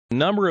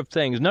number of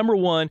things. Number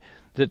one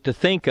that to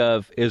think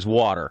of is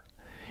water.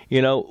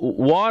 You know,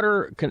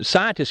 water,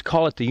 scientists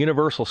call it the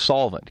universal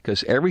solvent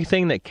because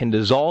everything that can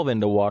dissolve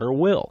into water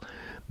will.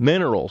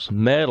 Minerals,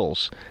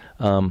 metals,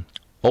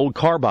 old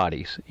car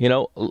bodies, you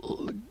know,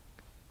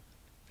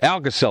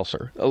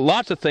 Alka-Seltzer.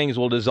 Lots of things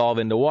will dissolve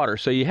into water.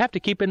 So you have to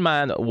keep in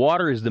mind that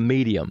water is the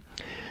medium.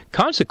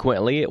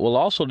 Consequently, it will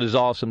also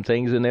dissolve some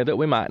things in there that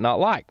we might not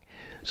like,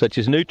 such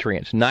as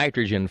nutrients,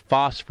 nitrogen,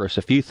 phosphorus,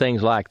 a few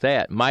things like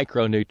that,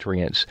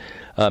 micronutrients,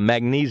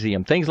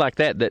 magnesium, things like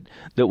that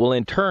will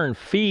in turn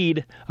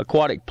feed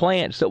aquatic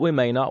plants that we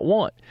may not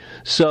want.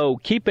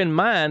 So keep in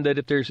mind that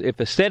if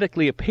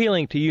aesthetically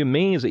appealing to you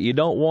means that you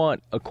don't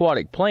want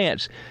aquatic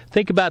plants,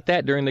 think about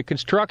that during the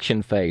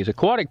construction phase.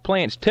 Aquatic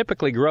plants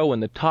typically grow in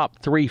the top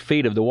 3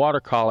 feet of the water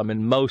column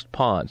in most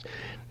ponds.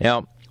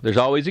 Now, there's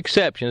always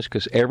exceptions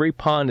because every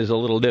pond is a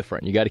little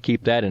different. You got to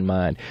keep that in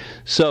mind.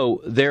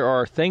 So there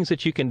are things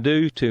that you can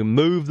do to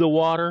move the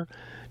water,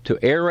 to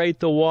aerate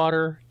the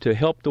water, to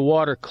help the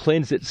water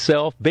cleanse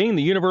itself. Being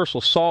the universal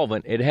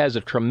solvent, it has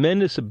a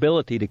tremendous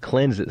ability to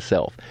cleanse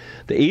itself.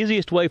 The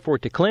easiest way for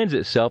it to cleanse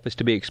itself is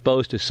to be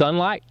exposed to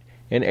sunlight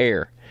and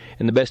air.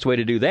 And the best way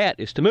to do that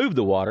is to move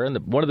the water, and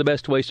one of the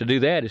best ways to do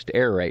that is to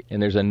aerate.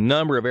 And there's a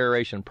number of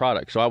aeration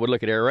products. So I would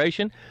look at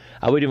aeration.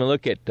 I would even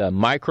look at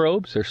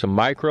microbes. There's some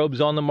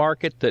microbes on the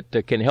market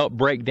that can help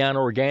break down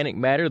organic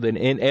matter that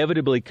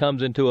inevitably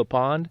comes into a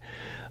pond.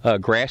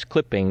 Grass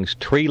clippings,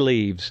 tree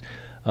leaves,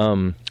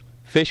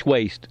 fish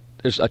waste.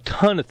 There's a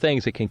ton of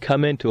things that can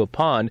come into a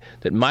pond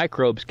that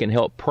microbes can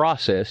help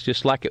process,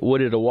 just like it would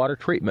at a water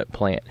treatment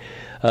plant.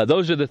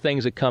 Those are the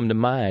things that come to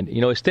mind. You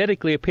know,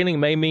 aesthetically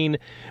appealing may mean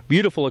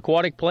beautiful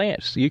aquatic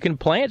plants. You can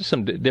plant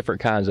some different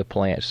kinds of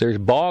plants. There's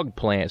bog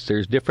plants.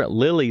 There's different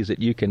lilies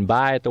that you can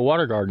buy at the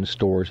water garden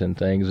stores and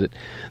things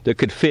that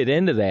could fit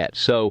into that.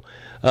 So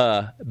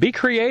be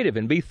creative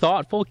and be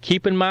thoughtful.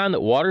 Keep in mind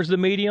that water's the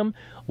medium.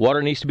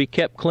 Water needs to be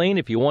kept clean.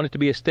 If you want it to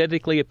be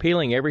aesthetically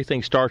appealing,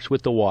 everything starts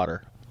with the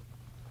water.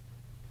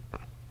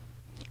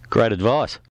 Great advice.